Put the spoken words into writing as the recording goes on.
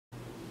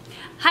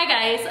Hi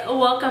guys,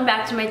 welcome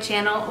back to my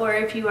channel, or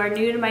if you are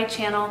new to my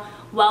channel,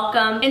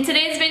 welcome. In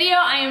today's video,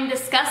 I'm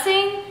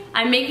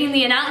making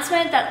the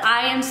announcement that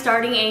I am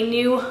starting a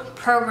new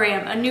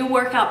program, a new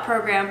workout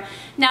program.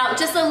 Now,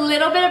 just a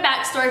little bit of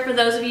backstory for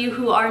those of you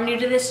who are new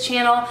to this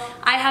channel.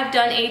 I have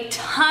done a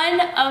ton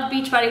of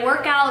Beachbody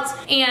workouts,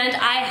 and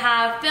I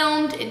have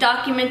filmed,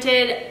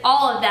 documented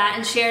all of that,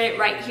 and shared it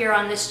right here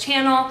on this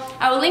channel.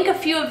 I will link a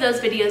few of those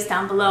videos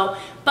down below.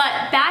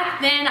 But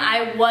back then,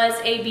 I was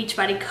a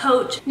Beachbody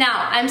coach.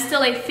 Now, I'm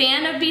still a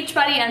fan of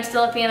Beachbody. I'm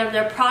still a fan of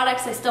their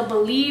products. I still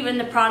believe in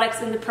the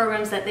products and the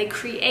programs that they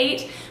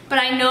create, but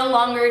I no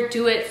longer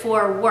do it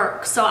for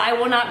work. So I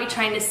will not be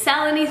trying to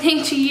sell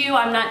anything to you.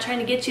 I'm not trying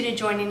to get you to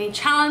join any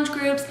challenge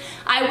groups.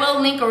 I will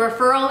link a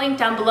referral link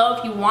down below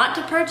if you want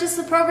to purchase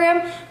the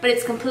program, but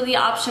it's completely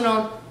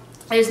optional.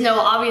 There's no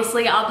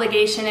obviously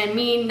obligation, and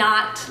me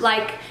not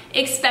like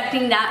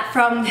expecting that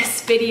from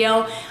this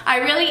video. I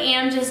really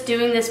am just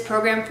doing this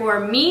program for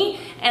me,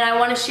 and I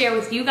want to share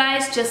with you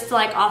guys just to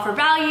like offer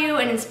value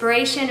and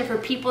inspiration, and for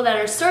people that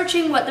are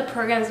searching what the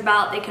program is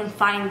about, they can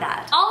find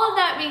that. All of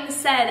that being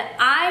said,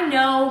 I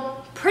know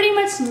pretty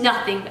much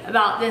nothing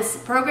about this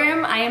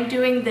program. I am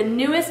doing the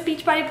newest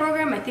Beachbody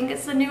program, I think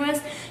it's the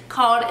newest,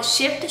 called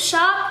Shift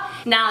Shop.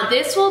 Now,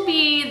 this will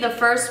be the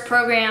first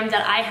program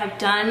that I have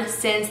done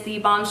since the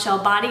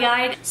Bombshell Body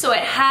Guide. So it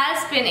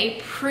has been a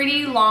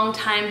pretty long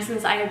time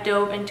since I have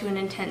dove into an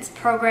intense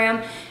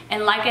program.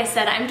 And like I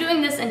said, I'm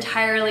doing this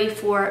entirely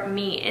for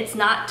me. It's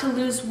not to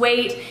lose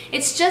weight.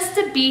 It's just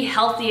to be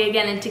healthy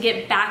again and to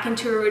get back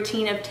into a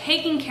routine of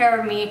taking care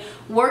of me,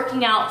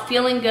 working out,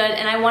 feeling good,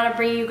 and I want to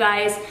bring you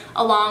guys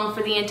along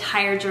for the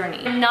entire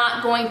journey. I'm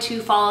not going to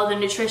follow the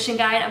nutrition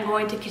guide. I'm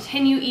going to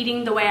continue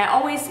eating the way I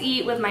always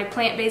eat with my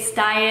plant-based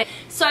diet.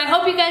 So I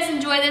hope you guys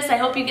enjoy this. I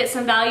hope you get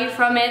some value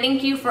from it.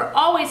 Thank you for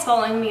always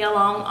following me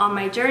along on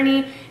my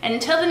journey. And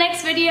until the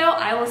next video,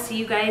 I will see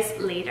you guys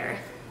later.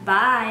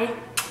 Bye.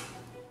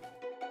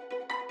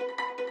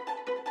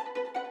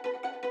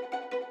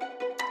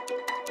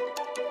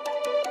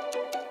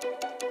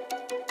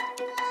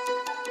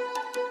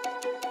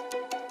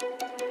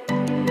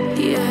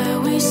 Yeah,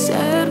 we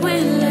said we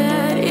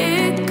let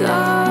it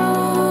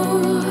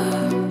go,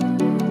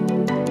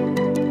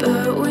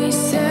 but we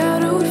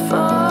settled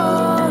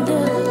for the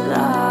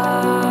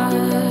last.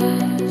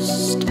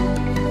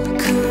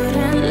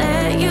 Couldn't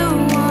let you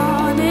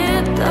want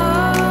it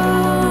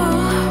though.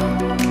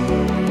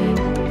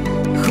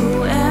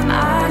 Who am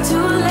I to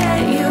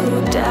let you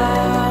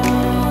down?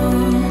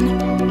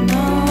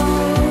 No,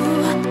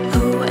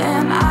 who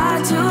am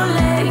I to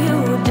let you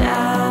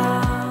down?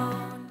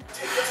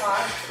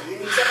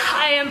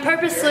 I am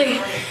purposely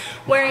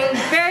wearing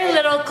very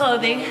little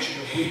clothing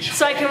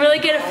so I can really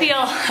get a feel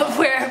of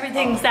where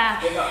everything's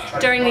at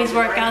during these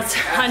workouts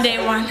on day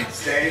one.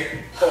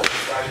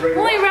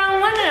 Only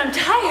round one and I'm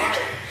tired.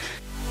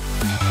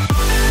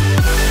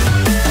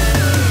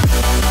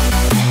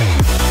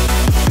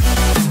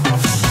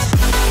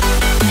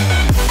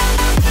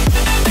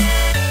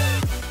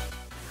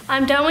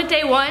 I'm done with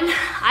day one.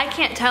 I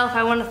can't tell if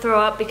I want to throw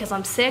up because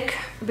I'm sick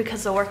or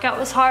because the workout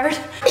was hard. In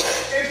 3,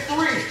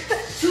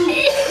 2, 1,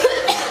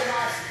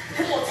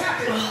 come on,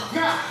 tap it.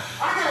 Now,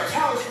 I got a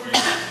challenge for you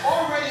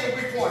already in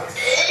week 1.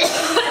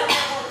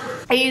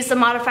 I used the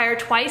modifier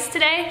twice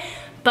today,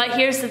 but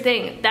here's the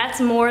thing,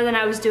 that's more than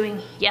I was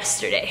doing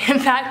yesterday. In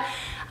fact,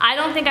 I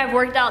don't think I've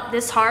worked out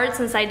this hard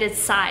since I did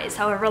size,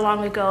 however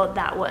long ago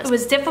that was. It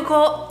was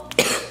difficult.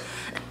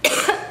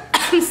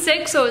 I'm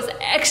sick, so it was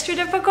extra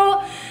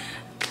difficult,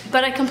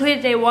 but I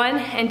completed day one,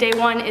 and day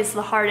one is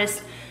the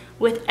hardest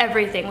with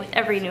everything, with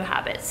every new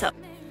habit. So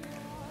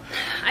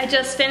I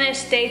just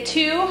finished day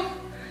 2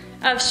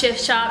 of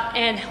Shift Shop,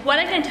 and what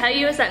I can tell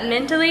you is that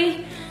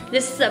mentally,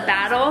 this is a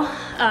battle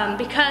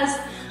because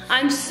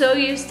I'm so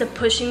used to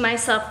pushing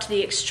myself to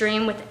the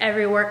extreme with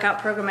every workout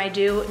program I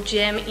do,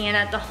 gym and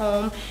at the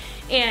home,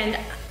 and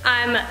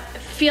I'm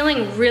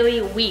feeling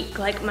really weak.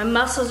 Like my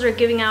muscles are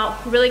giving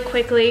out really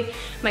quickly.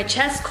 My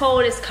chest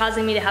cold is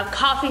causing me to have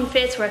coughing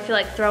fits where I feel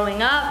like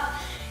throwing up,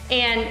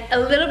 and a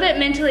little bit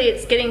mentally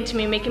it's getting to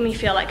me, making me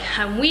feel like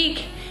I'm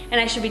weak and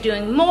I should be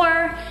doing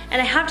more,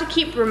 and I have to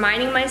keep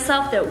reminding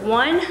myself that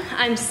 1,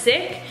 I'm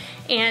sick,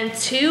 and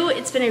 2,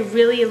 it's been a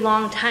really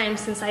long time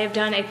since I have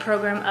done a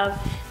program of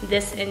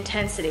this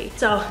intensity.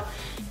 So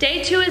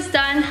day 2 is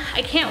done.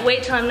 I can't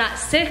wait till I'm not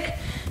sick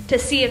to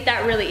see if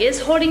that really is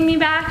holding me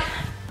back,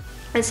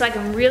 and so I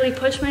can really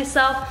push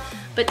myself,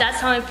 but that's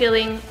how I'm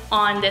feeling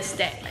on this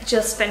day. I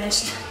just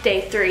finished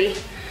day 3.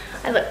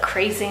 I look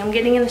crazy. I'm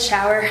getting in the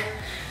shower.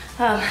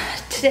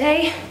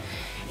 Today,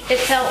 it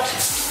felt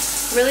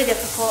really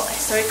difficult. I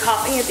started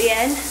coughing at the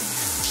end,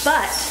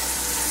 but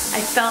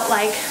I felt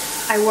like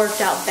I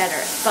worked out better.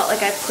 I felt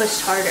like I pushed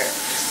harder.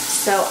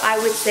 So I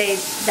would say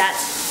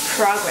that's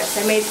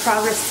progress. I made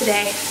progress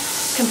today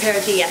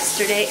compared to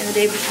yesterday and the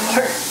day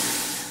before.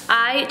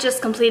 I I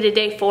just completed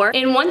day 4,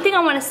 and one thing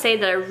I want to say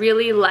that I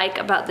really like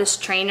about this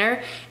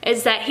trainer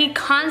is that he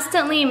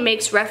constantly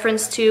makes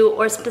reference to,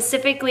 or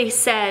specifically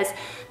says,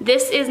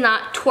 this is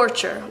not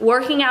torture.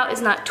 Working out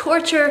is not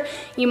torture.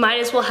 You might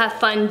as well have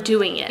fun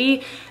doing it.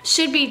 We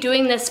should be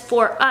doing this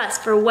for us,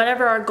 for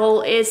whatever our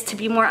goal is, to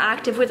be more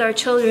active with our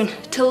children,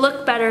 to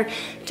look better,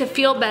 to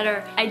feel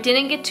better. I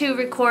didn't get to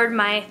record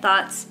my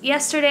thoughts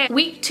yesterday.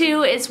 Week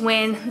 2 is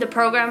when the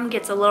program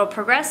gets a little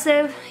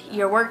progressive.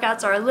 Your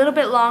workouts are a little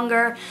bit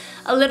longer,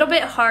 a little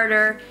bit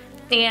harder,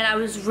 and I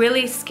was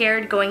really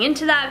scared going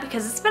into that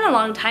because it's been a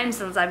long time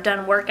since I've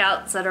done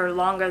workouts that are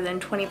longer than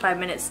 25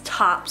 minutes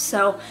tops.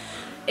 So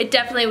it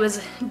definitely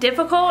was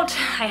difficult.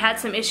 I had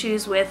some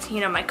issues with,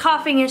 my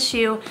coughing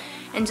issue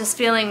and just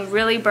feeling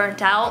really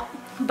burnt out,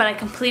 but I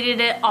completed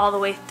it all the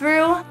way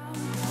through.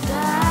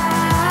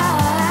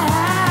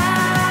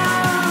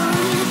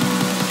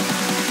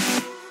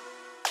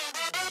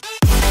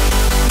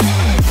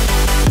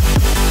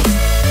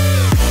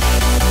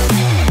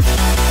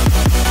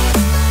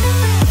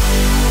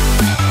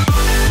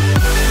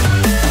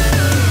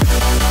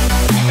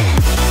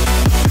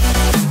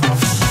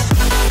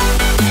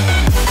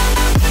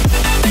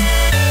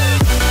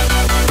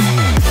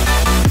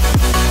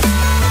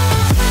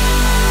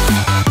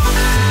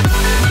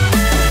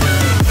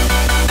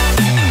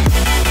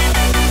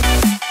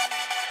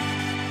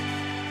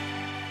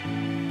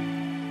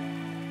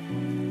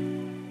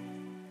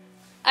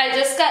 I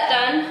just got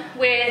done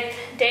with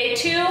day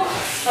 2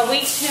 of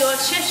week 2 of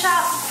Shift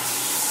Shop.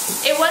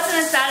 It wasn't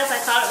as bad as I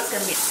thought it was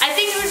going to be. I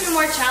think it would be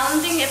more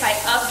challenging if I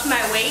upped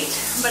my weight,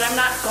 but I'm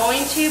not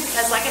going to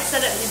because, like I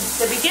said at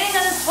the beginning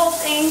of this whole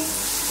thing,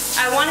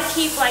 I want to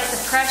keep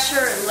the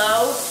pressure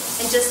low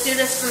and just do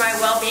this for my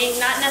well-being,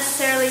 not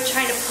necessarily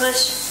trying to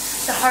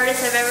push the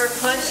hardest I've ever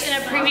pushed. In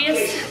a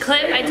previous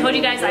clip, I told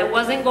you guys I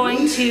wasn't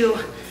going to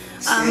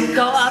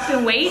go up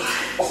in weight,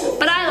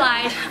 but I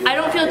lied. I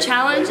don't feel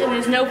challenged, and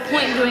there's no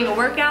point in doing a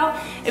workout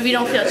if you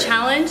don't feel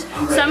challenged.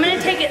 So I'm going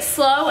to take it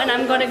slow, and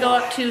I'm going to go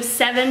up to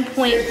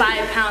 7.5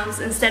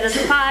 pounds instead of the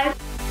 5.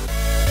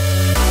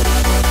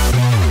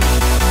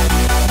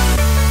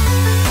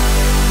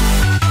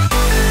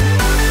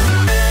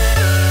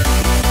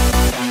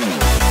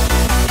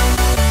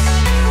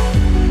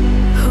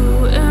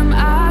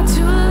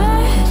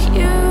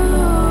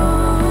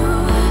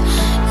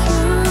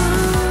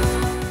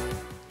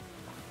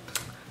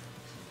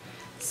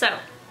 So,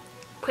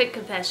 quick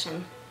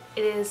confession.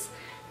 It is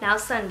now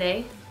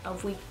Sunday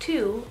of week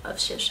 2 of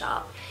Shift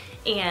Shop,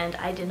 and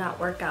I did not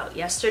work out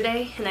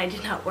yesterday, and I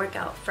did not work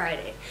out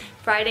Friday.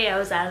 Friday I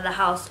was out of the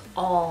house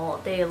all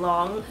day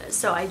long,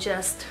 so I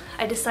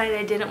decided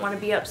I didn't want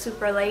to be up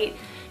super late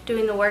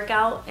doing the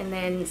workout, and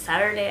then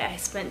Saturday I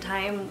spent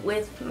time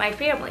with my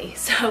family,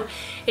 so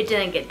it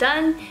didn't get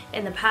done.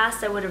 In the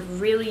past I would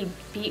have really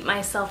beat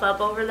myself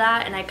up over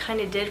that, and I kind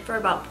of did for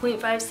about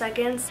 0.5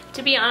 seconds.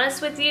 To be honest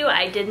with you,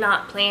 I did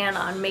not plan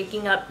on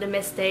making up the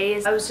missed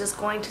days. I was just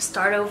going to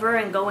start over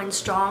and go in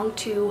strong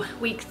to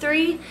week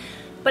 3.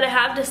 But I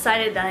have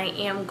decided that I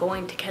am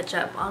going to catch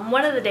up on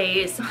one of the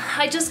days.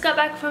 I just got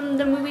back from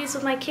the movies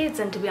with my kids,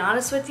 and to be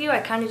honest with you, I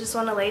kind of just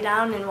want to lay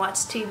down and watch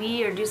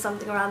TV or do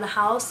something around the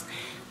house.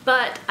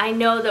 But I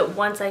know that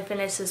once I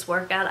finish this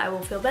workout, I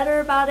will feel better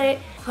about it.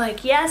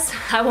 Yes,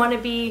 I want to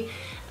be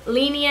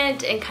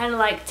lenient and kind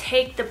of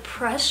take the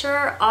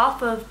pressure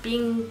off of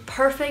being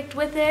perfect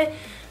with it.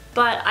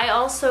 But I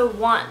also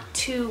want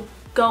to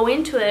go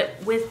into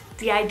it with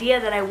the idea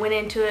that I went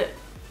into it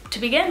to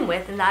begin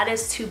with, and that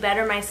is to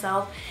better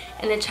myself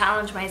and to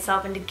challenge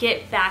myself and to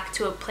get back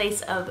to a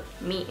place of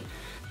me.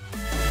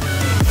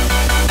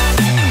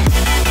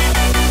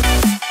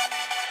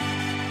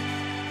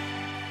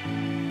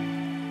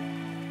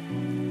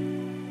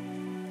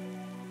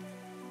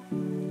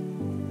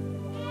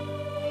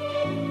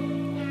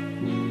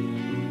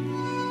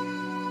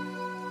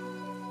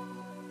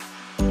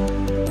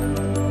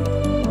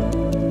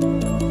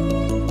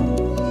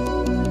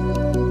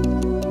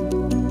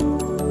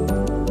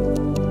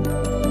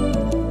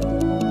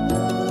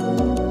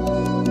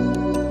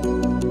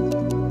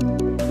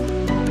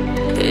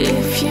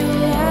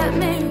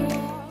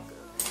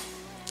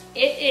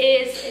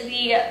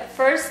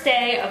 First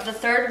day of the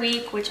 3rd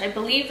week, which I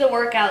believe the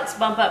workouts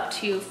bump up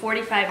to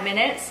 45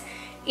 minutes,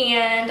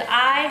 and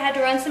I had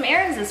to run some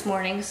errands this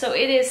morning. So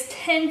it is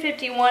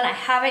 10:51. I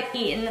haven't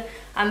eaten.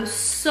 I'm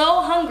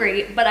so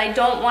hungry, but I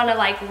don't want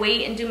to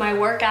wait and do my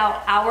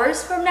workout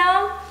hours from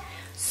now.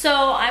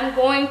 So I'm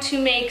going to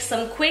make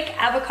some quick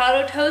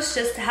avocado toast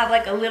just to have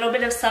a little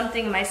bit of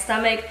something in my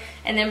stomach,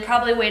 and then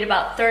probably wait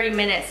about 30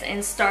 minutes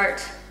and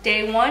start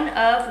day 1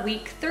 of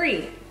week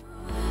 3.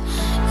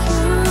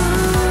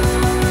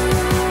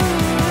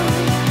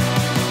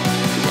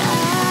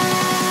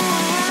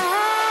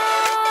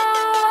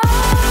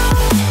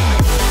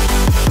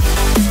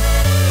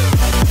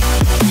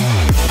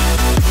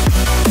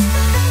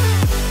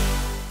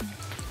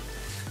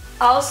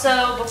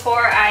 Also,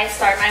 before I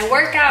start my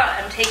workout,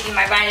 I'm taking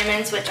my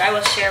vitamins, which I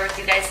will share with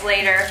you guys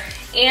later.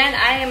 And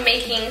I am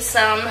making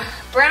some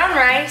brown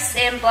rice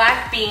and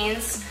black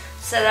beans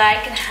so that I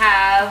can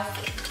have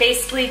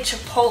basically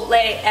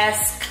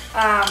Chipotle-esque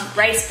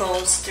rice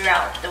bowls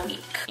throughout the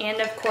week.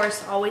 And of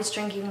course, always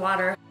drinking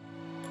water.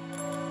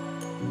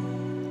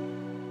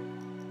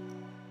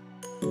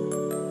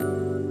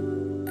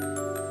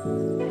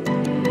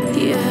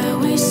 Yeah,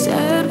 we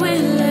said we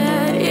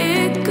let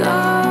it go,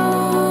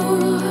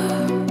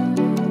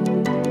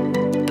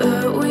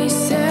 but we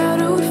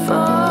settled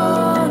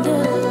for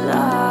the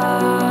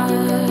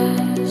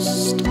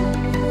last.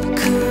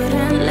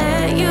 Couldn't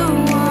let you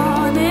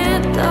want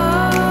it though.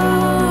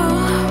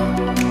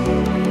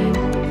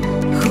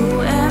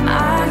 Who am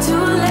I to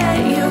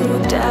let you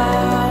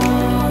down?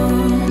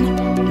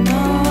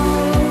 No,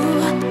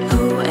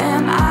 who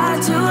am I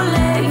to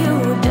let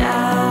you down?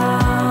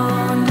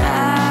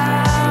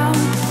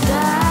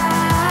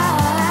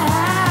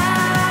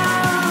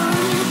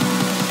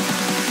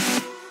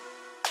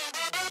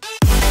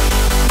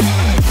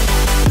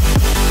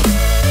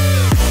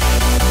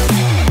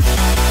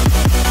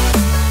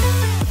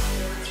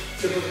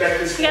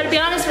 Down, I gotta be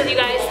honest with you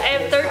guys, I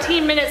have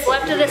 13 minutes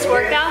left of this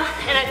workout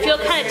and I feel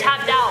kind of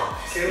tapped out.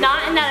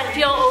 Not in that I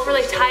feel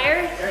overly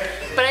tired,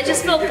 but I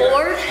just feel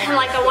bored and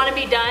like I want to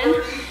be done.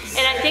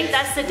 And I think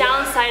that's the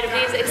downside of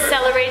these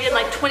accelerated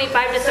like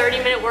 25 to 30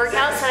 minute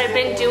workouts that I've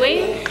been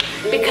doing,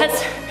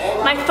 because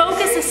my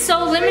focus is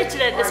so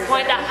limited at this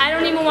point that I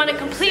don't even want to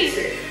complete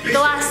the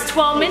last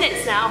 12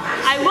 minutes now.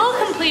 I will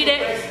complete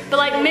it, but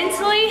like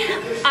mentally,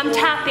 I'm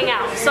tapping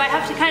out. So I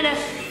have to kind of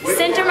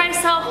center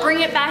myself,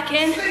 bring it back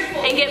in,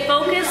 and get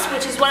focused,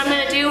 which is what I'm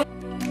gonna do.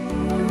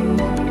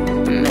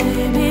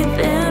 maybe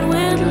then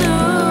we'd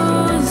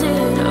lose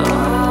it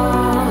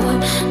all.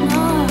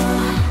 No.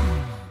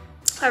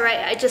 All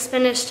right, I just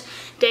finished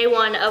day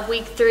 1 of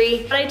week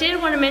 3. But I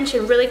did want to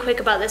mention really quick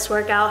about this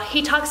workout.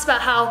 He talks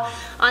about how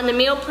on the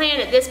meal plan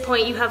at this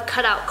point you have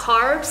cut out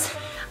carbs.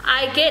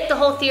 I get the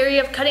whole theory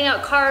of cutting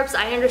out carbs.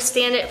 I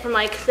understand it from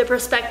like the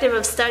perspective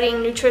of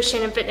studying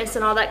nutrition and fitness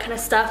and all that kind of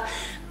stuff.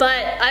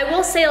 But I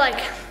will say, like,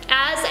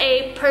 as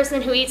a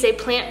person who eats a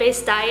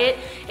plant-based diet,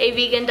 a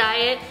vegan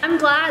diet, I'm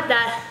glad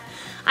that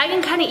I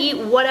can kind of eat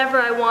whatever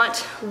I want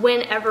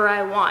whenever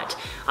I want.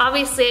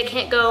 Obviously I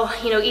can't go,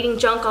 eating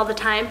junk all the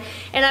time,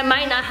 and I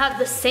might not have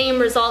the same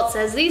results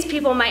as these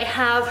people might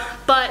have,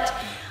 but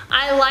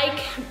I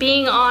like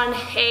being on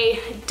a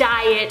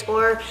diet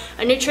or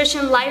a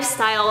nutrition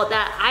lifestyle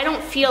that I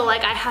don't feel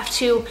like I have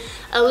to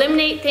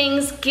eliminate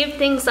things, give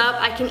things up.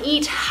 I can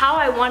eat how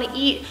I want to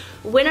eat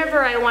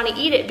whenever I want to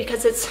eat it,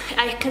 because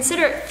I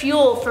consider it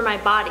fuel for my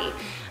body.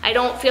 I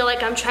don't feel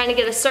like I'm trying to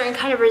get a certain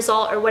kind of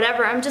result or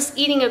whatever. I'm just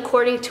eating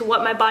according to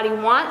what my body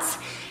wants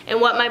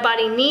and what my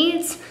body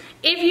needs.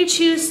 If you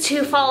choose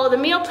to follow the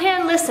meal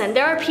plan, listen,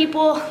 there are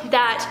people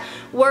that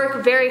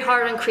work very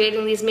hard on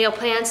creating these meal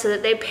plans so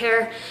that they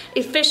pair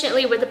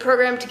efficiently with the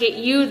program to get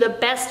you the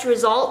best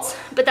results,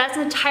 but that's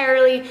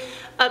entirely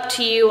up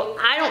to you.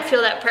 I don't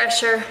feel that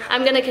pressure.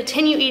 I'm gonna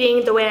continue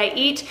eating the way I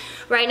eat.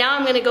 Right now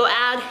I'm gonna go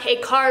add a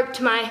carb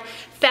to my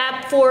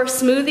Fab4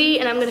 smoothie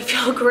and I'm gonna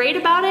feel great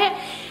about it.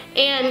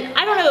 And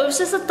I don't know, it was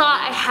just a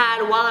thought I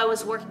had while I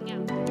was working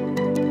out.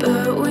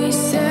 But we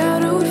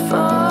settled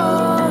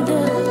for the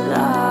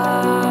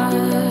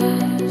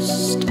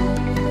last.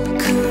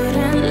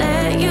 Couldn't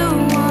let you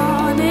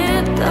want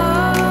it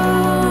though.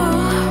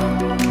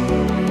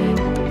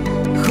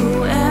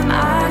 Who am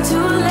I to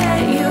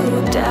let you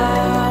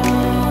down?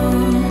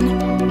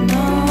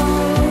 No,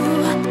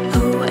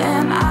 who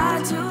am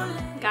I to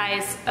let...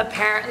 Guys,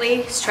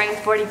 apparently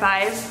Strength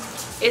 45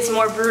 is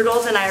more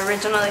brutal than I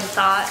originally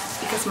thought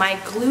because my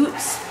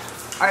glutes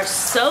are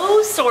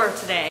so sore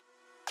today.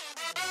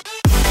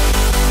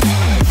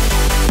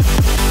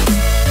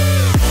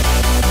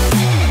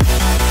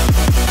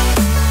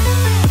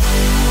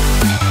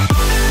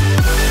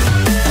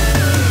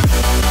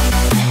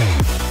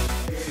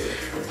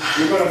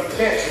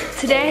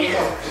 Today,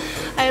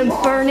 I am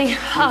burning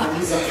up.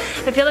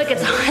 I feel like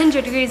it's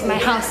 100 degrees in my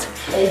house.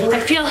 I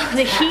feel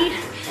the heat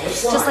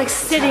just like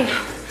sitting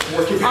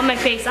on my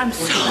face. I'm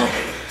so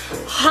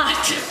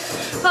hot.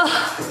 Oh.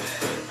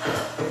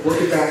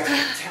 Work it back.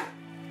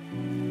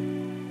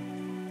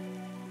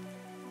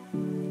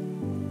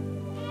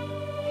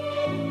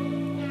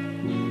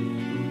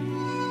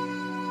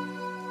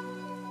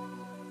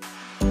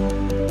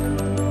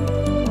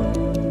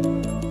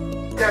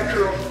 That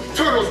girl,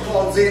 turn those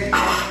balls in.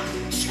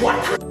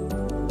 Squat.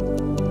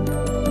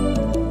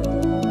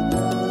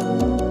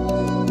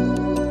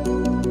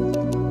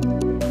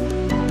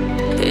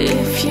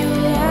 If you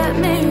let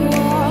me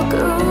walk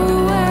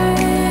away,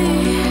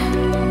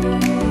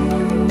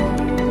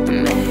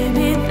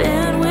 maybe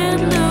then we'd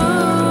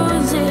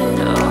lose it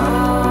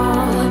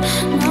all.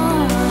 No.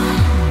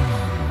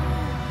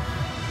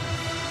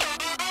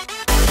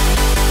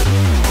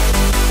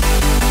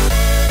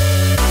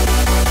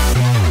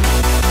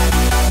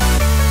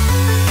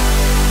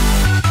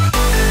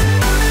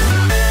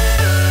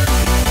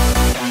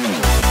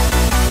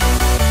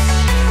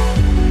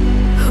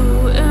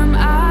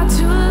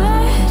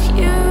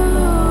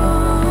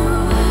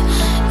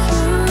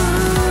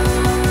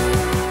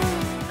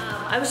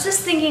 I was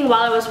just thinking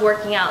while I was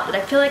working out that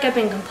I feel like I've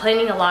been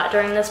complaining a lot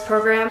during this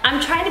program.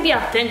 I'm trying to be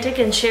authentic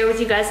and share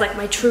with you guys like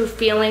my true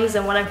feelings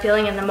and what I'm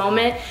feeling in the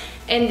moment.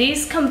 And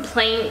these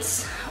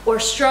complaints or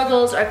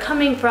struggles are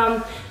coming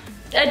from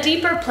a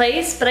deeper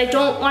place, but I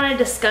don't want to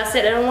discuss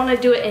it. I don't want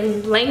to do it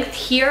in length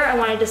here. I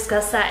want to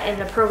discuss that in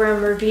the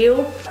program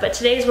review. But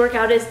today's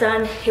workout is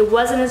done. It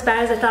wasn't as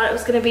bad as I thought it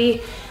was going to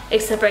be,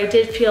 except for I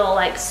did feel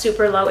like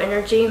super low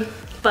energy.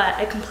 But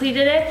I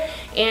completed it,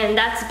 and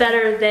that's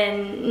better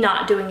than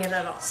not doing it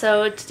at all.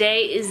 So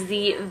today is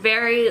the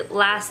very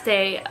last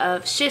day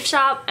of shift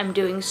shop. I'm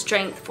doing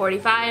strength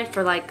 45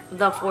 for like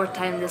the 4th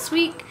time this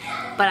week,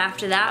 but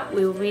after that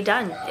we will be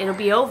done. It'll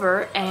be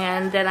over,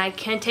 and then I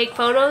can take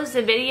photos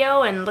and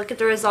video and look at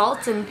the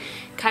results and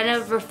kind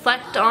of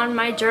reflect on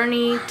my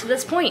journey to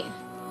this point.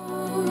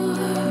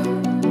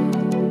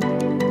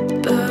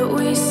 But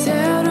we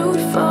settled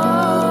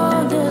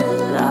for the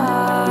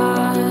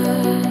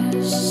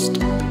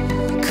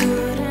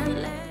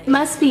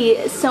Must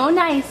be so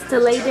nice to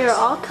lay there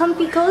all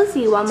comfy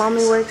cozy while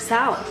mommy works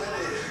out.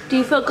 Do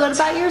you feel good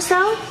about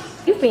yourself?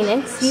 You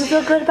Phoenix, do you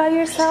feel good about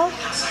yourself?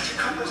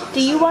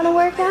 Do you want to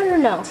work out or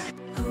no?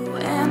 Who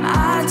am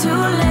I to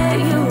let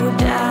you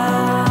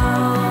down?